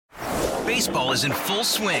Baseball is in full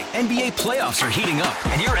swing. NBA playoffs are heating up,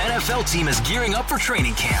 and your NFL team is gearing up for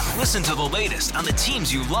training camp. Listen to the latest on the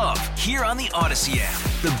teams you love here on the Odyssey app.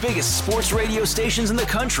 The biggest sports radio stations in the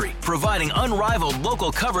country, providing unrivaled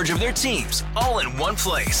local coverage of their teams, all in one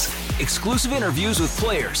place. Exclusive interviews with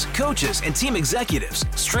players, coaches, and team executives,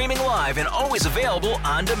 streaming live and always available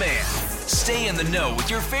on demand. Stay in the know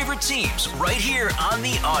with your favorite teams right here on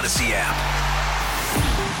the Odyssey app.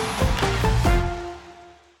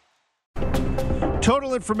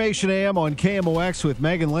 Total Information AM on KMOX with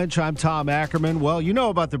Megan Lynch. I'm Tom Ackerman. Well, you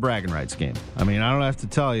know about the bragging rights game. I mean, I don't have to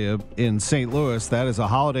tell you, in St. Louis, that is a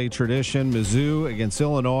holiday tradition. Mizzou against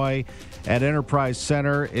Illinois at Enterprise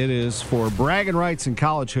Center. It is for bragging rights in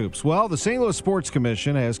college hoops. Well, the St. Louis Sports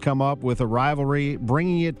Commission has come up with a rivalry,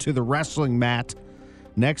 bringing it to the wrestling mat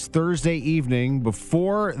next Thursday evening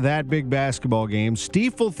before that big basketball game.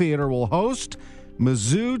 Stifel Theater will host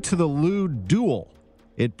Mizzou to the Lou Duel.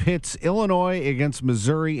 It pits Illinois against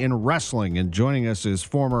Missouri in wrestling. And joining us is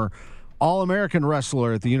former All-American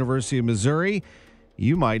wrestler at the University of Missouri.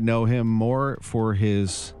 You might know him more for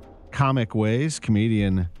his comic ways.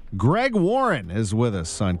 Comedian Greg Warren is with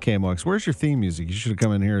us on KMOX. Where's your theme music? You should have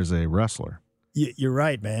come in here as a wrestler. You're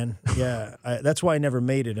right, man. Yeah, that's why I never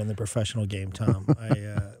made it in the professional game, Tom.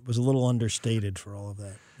 I was a little understated for all of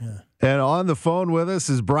that. Yeah. And on the phone with us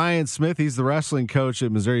is Brian Smith. He's the wrestling coach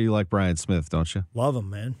at Missouri. You like Brian Smith, don't you? Love him,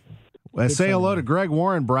 man. Say hello to Greg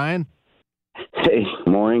Warren, Brian. Hey,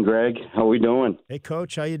 morning, Greg. How we doing? Hey,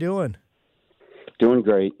 Coach. How you doing? Doing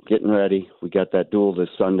great. Getting ready. We got that duel this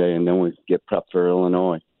Sunday, and then we get prepped for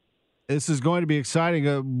Illinois. This is going to be exciting.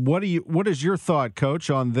 What is your thought, Coach,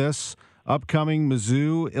 on this upcoming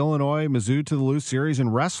Mizzou to the Lou series in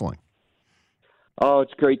wrestling? Oh,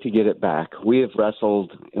 it's great to get it back. We have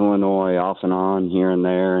wrestled Illinois off and on here and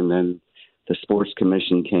there, and then the Sports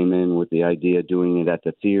Commission came in with the idea of doing it at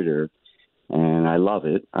the theater, and I love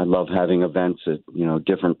it. I love having events at,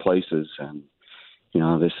 different places, and,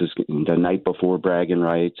 this is the night before bragging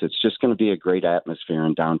rights. It's just going to be a great atmosphere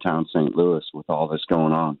in downtown St. Louis with all this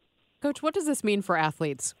going on. Coach, what does this mean for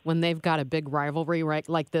athletes when they've got a big rivalry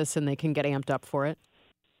like this and they can get amped up for it?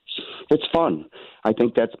 It's fun. I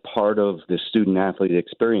think that's part of the student-athlete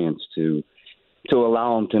experience to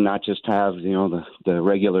allow them to not just have, the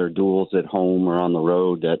regular duels at home or on the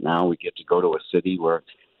road, that now we get to go to a city where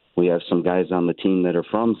we have some guys on the team that are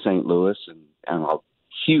from St. Louis and a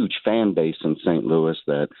huge fan base in St. Louis,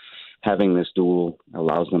 that having this duel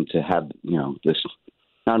allows them to have, this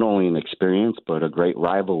not only an experience but a great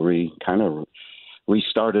rivalry kind of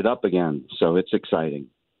restarted up again. So it's exciting.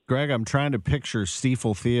 Greg, I'm trying to picture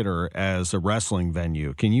Stifel Theater as a wrestling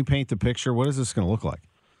venue. Can you paint the picture? What is this going to look like?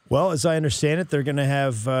 Well, as I understand it, they're going to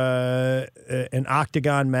have an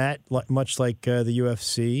octagon mat, much like the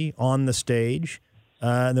UFC, on the stage.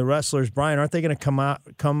 And the wrestlers, Brian, aren't they going to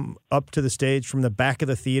come up to the stage from the back of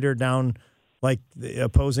the theater down like the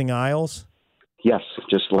opposing aisles? Yes,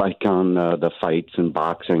 just like on the fights in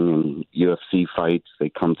boxing and UFC fights, they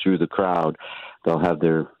come through the crowd. They'll have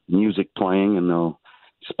their music playing and they'll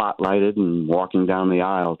spotlighted and walking down the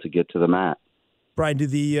aisle to get to the mat. Brian, do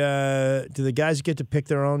the guys get to pick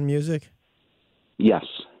their own music? Yes.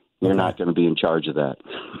 You're not going to be in charge of that.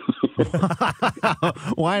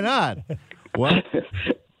 Why not? What?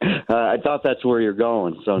 I thought that's where you're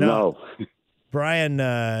going, so no. Brian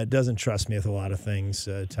doesn't trust me with a lot of things,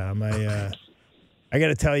 Tom. I got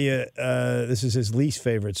to tell you, this is his least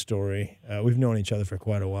favorite story. We've known each other for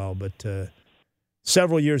quite a while, but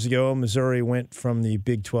several years ago, Missouri went from the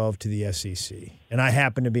Big 12 to the SEC, and I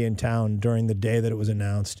happened to be in town during the day that it was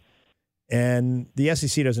announced, and the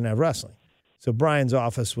SEC doesn't have wrestling. So Brian's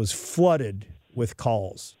office was flooded with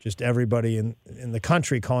calls, just everybody in the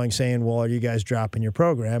country calling, saying, well, are you guys dropping your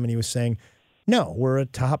program? And he was saying, no, we're a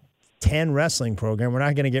top 10 wrestling program. We're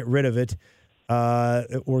not going to get rid of it.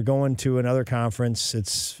 We're going to another conference.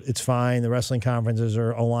 It's fine. The wrestling conferences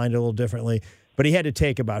are aligned a little differently. But he had to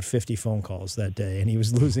take about 50 phone calls that day, and he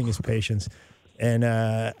was losing his patience. And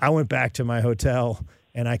I went back to my hotel,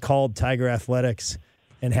 and I called Tiger Athletics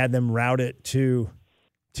and had them route it to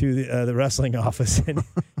the wrestling office. And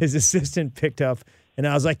his assistant picked up, and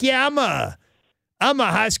I was like, yeah, I'm a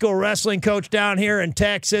high school wrestling coach down here in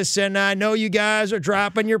Texas, and I know you guys are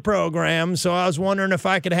dropping your program, so I was wondering if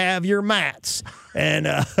I could have your mats. And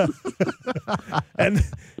and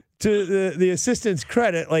to the assistant's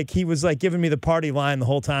credit, like, he was like giving me the party line the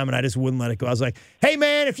whole time, and I just wouldn't let it go. I was like, hey,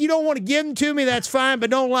 man, if you don't want to give them to me, that's fine, but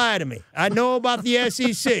don't lie to me. I know about the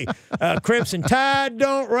SEC. Crimson Tide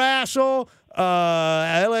don't wrestle.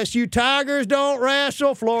 LSU Tigers don't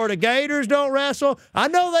wrestle. Florida Gators don't wrestle. I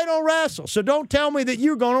know they don't wrestle, so don't tell me that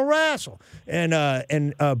you're going to wrestle.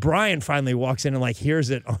 And Brian finally walks in and like hears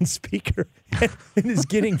it on speaker and is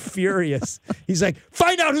getting furious. He's like,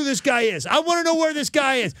 find out who this guy is. I want to know where this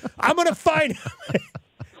guy is. I'm going to find him.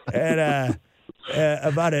 And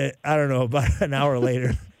about an hour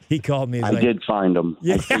later, he called me. I did find him.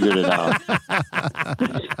 Yeah. I figured it out.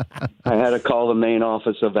 I had to call the main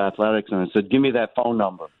office of athletics, and I said, give me that phone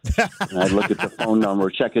number. And I look at the phone number,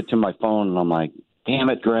 check it to my phone, and I'm like, damn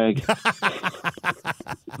it, Greg.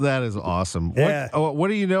 That is awesome. Yeah. What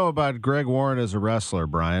do you know about Greg Warren as a wrestler,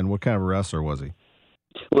 Brian? What kind of wrestler was he?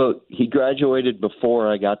 Well, he graduated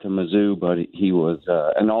before I got to Mizzou, but he was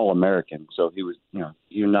an All-American. So he was,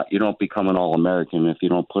 you don't become an All-American if you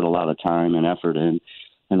don't put a lot of time and effort in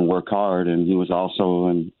and work hard. And he was also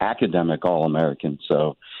an academic All-American.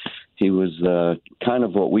 So he was kind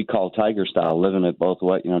of what we call Tiger style, living it both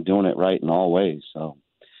ways, doing it right in all ways. So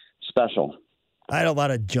special. I had a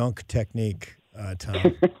lot of junk technique,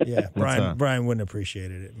 Tom. Yeah, Brian wouldn't have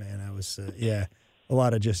appreciated it, man. I was, a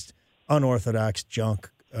lot of just unorthodox junk.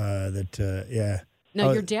 Now,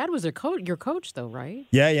 your dad was your coach, though, right?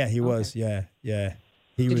 Yeah, he was. Yeah.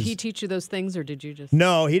 Did he teach you those things, or did you just?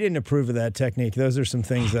 No, he didn't approve of that technique. Those are some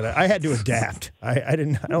things that I had to adapt. I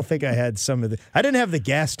don't think I had some of the. I didn't have the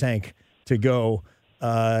gas tank to go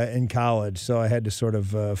in college, so I had to sort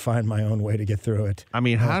of find my own way to get through it. I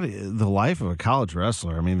mean, the life of a college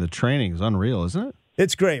wrestler? I mean, the training is unreal, isn't it?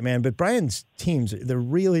 It's great, man. But Brian's teams, they're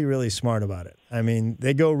really, really smart about it. I mean,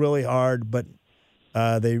 they go really hard, but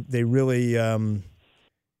they really.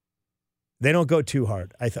 They don't go too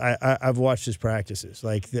hard. I've watched his practices.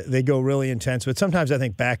 Like, they go really intense. But sometimes I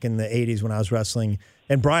think back in the 80s when I was wrestling,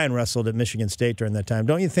 and Brian wrestled at Michigan State during that time,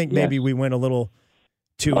 don't you think maybe we went a little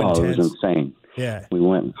too intense? Oh, it was insane. Yeah. We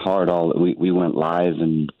went hard. We went live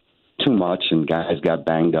and too much, and guys got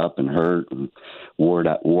banged up and hurt and wore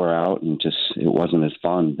out, and just it wasn't as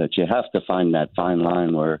fun. But you have to find that fine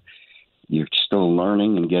line where you're still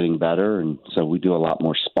learning and getting better. And so we do a lot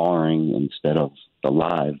more sparring instead of the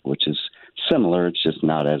live, which is similar. It's just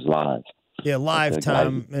not as live. Yeah, live,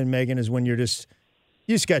 Tom and Megan, is when you just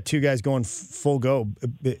got two guys going full go,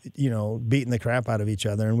 beating the crap out of each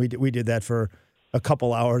other. And we did that for a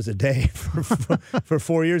couple hours a day for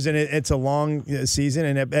 4 years. And it's a long season.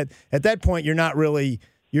 And at that point,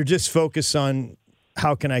 you're just focused on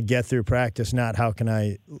how can I get through practice, not how can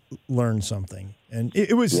I learn something. And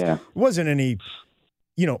it wasn't any,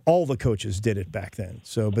 all the coaches did it back then.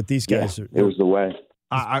 So, but these guys, it was the way.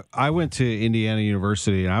 I went to Indiana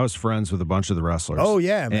University, and I was friends with a bunch of the wrestlers. Oh,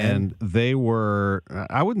 yeah, man. And they were,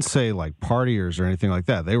 I wouldn't say like partiers or anything like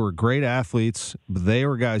that. They were great athletes, but they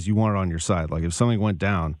were guys you wanted on your side. Like if something went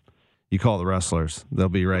down, you call the wrestlers. They'll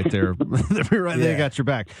be right there. They'll be right there, got your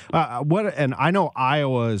back. And I know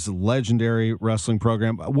Iowa's legendary wrestling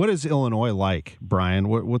program. What is Illinois like, Brian?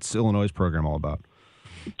 What's Illinois' program all about?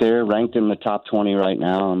 They're ranked in the top 20 right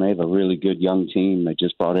now, and they have a really good young team. They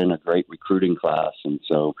just brought in a great recruiting class, and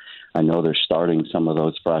so I know they're starting some of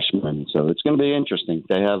those freshmen. So it's going to be interesting.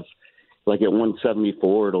 They have, like at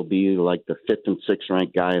 174, it'll be like the 5th and 6th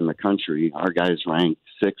ranked guy in the country. Our guys ranked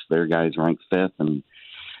 6th, their guys ranked 5th, and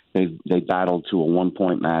they battled to a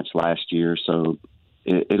 1-point match last year. So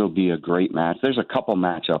it'll be a great match. There's a couple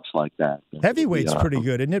matchups like that. Heavyweight's pretty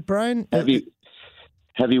good, isn't it, Brian?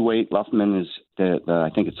 Heavyweight, Luffman is I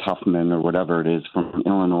think it's Huffman or whatever it is from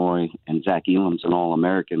Illinois, and Zach Elam's an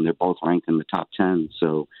All-American. They're both ranked in the top 10,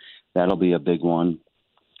 so that'll be a big one.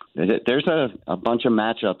 There's a bunch of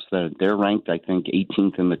matchups that they're ranked, I think,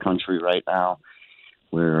 18th in the country right now.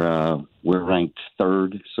 We're ranked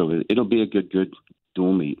 3rd, so it'll be a good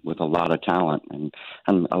dual meet with a lot of talent,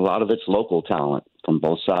 and a lot of it's local talent from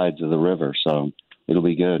both sides of the river, so it'll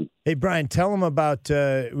be good. Hey, Brian, tell them about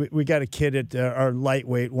we got a kid at our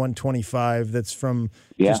lightweight 125 that's from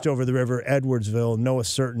just over the river, Edwardsville, Noah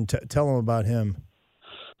Certain. Tell them about him.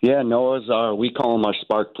 Yeah, Noah's we call him our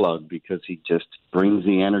spark plug because he just brings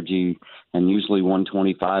the energy, and usually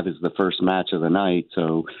 125 is the first match of the night,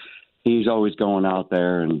 so he's always going out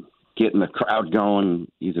there and getting the crowd going,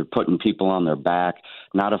 either putting people on their back,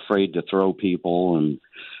 not afraid to throw people, and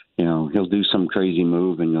he'll do some crazy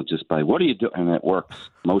move, and you'll just be, what are you doing? And it works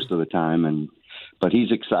most of the time. But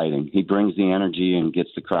he's exciting. He brings the energy and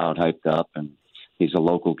gets the crowd hyped up. And he's a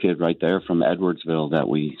local kid right there from Edwardsville that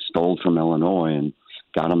we stole from Illinois and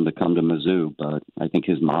got him to come to Mizzou. But I think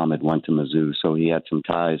his mom had went to Mizzou, so he had some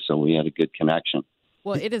ties. So we had a good connection.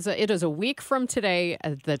 Well, it is a week from today,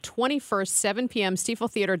 the 21st, 7 p.m.,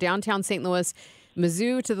 Stifel Theater, downtown St. Louis.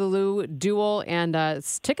 Mizzou to the Lou duel, and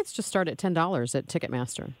tickets just start at $10 at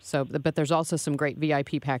Ticketmaster. So, but there's also some great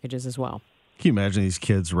VIP packages as well. Can you imagine these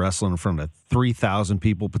kids wrestling in front of 3,000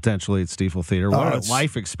 people potentially at Stifel Theater? What a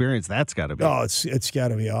life experience that's got to be. Oh, it's got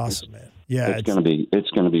to be awesome, man. Yeah,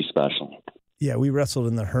 it's gonna be special. Yeah, we wrestled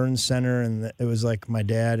in the Hearn Center, and it was like my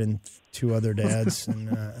dad and two other dads, and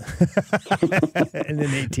then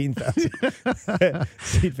 18,000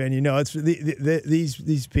 seat fan. It's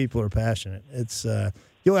these people are passionate. It's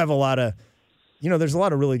you'll have a lot of. There's a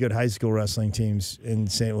lot of really good high school wrestling teams in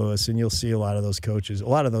St. Louis, and you'll see a lot of those coaches. A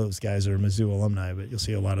lot of those guys are Mizzou alumni, but you'll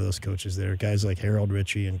see a lot of those coaches there. Guys like Harold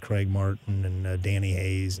Ritchie and Craig Martin and Danny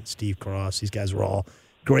Hayes and Steve Cross. These guys were all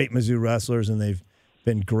great Mizzou wrestlers, and they've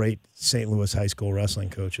been great St. Louis high school wrestling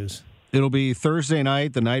coaches. It'll be Thursday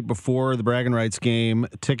night, the night before the Bragging Rights game,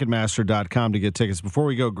 Ticketmaster.com to get tickets. Before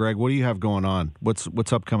we go, Greg, what do you have going on?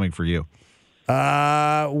 What's upcoming for you?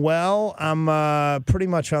 Well, I'm pretty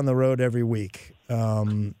much on the road every week.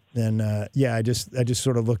 I just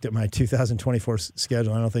sort of looked at my 2024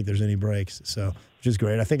 schedule. I don't think there's any breaks, which is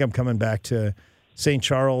great. I think I'm coming back to St.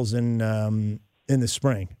 Charles in the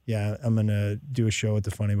spring. Yeah, I'm going to do a show at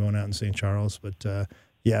the Funny Bone out in St. Charles. But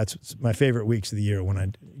it's my favorite weeks of the year when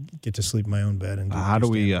I get to sleep in my own bed. And how do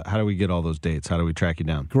we get all those dates? How do we track you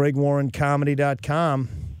down? GregWarrenComedy.com.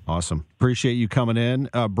 Awesome. Appreciate you coming in.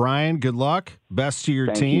 Brian, good luck. Best to your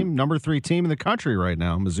team. You. Number 3 team in the country right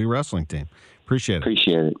now, Mizzou wrestling team. Appreciate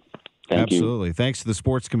it. Absolutely. You. Thanks to the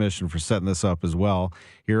Sports Commission for setting this up as well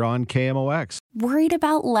here on KMOX. Worried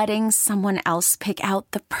about letting someone else pick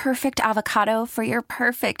out the perfect avocado for your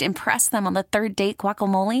perfect impress them on the third date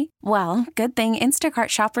guacamole? Well, good thing Instacart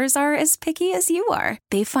shoppers are as picky as you are.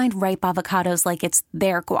 They find ripe avocados like it's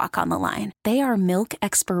their guac on the line. They are milk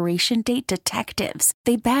expiration date detectives.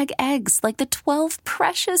 They bag eggs like the 12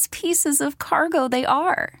 precious pieces of cargo they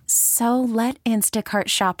are. So let Instacart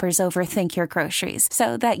shoppers overthink your groceries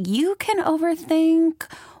so that you can overthink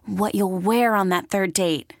what you'll wear on that third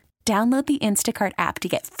date. Download the Instacart app to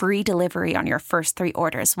get free delivery on your first 3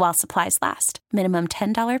 orders while supplies last. Minimum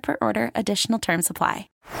 $10 per order. Additional terms apply.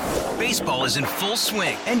 Baseball is in full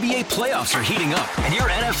swing. NBA playoffs are heating up, and your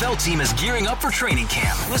NFL team is gearing up for training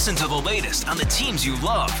camp. Listen to the latest on the teams you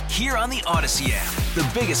love here on the Odyssey app.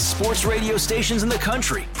 The biggest sports radio stations in the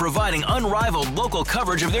country, providing unrivaled local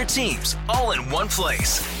coverage of their teams, all in one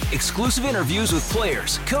place. Exclusive interviews with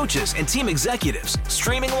players, coaches, and team executives,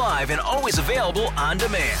 streaming live and always available on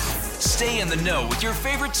demand. Stay in the know with your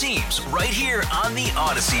favorite teams right here on the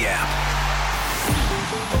Odyssey app.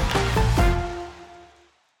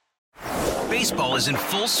 Baseball is in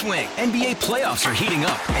full swing. NBA playoffs are heating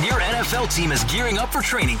up, and your NFL team is gearing up for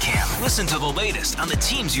training camp. Listen to the latest on the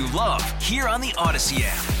teams you love here on the Odyssey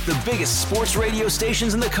app. The biggest sports radio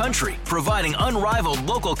stations in the country, providing unrivaled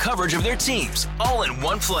local coverage of their teams, all in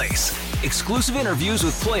one place. Exclusive interviews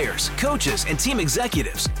with players, coaches, and team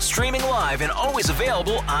executives, streaming live and always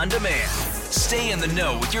available on demand. Stay in the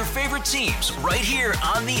know with your favorite teams right here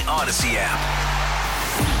on the Odyssey app.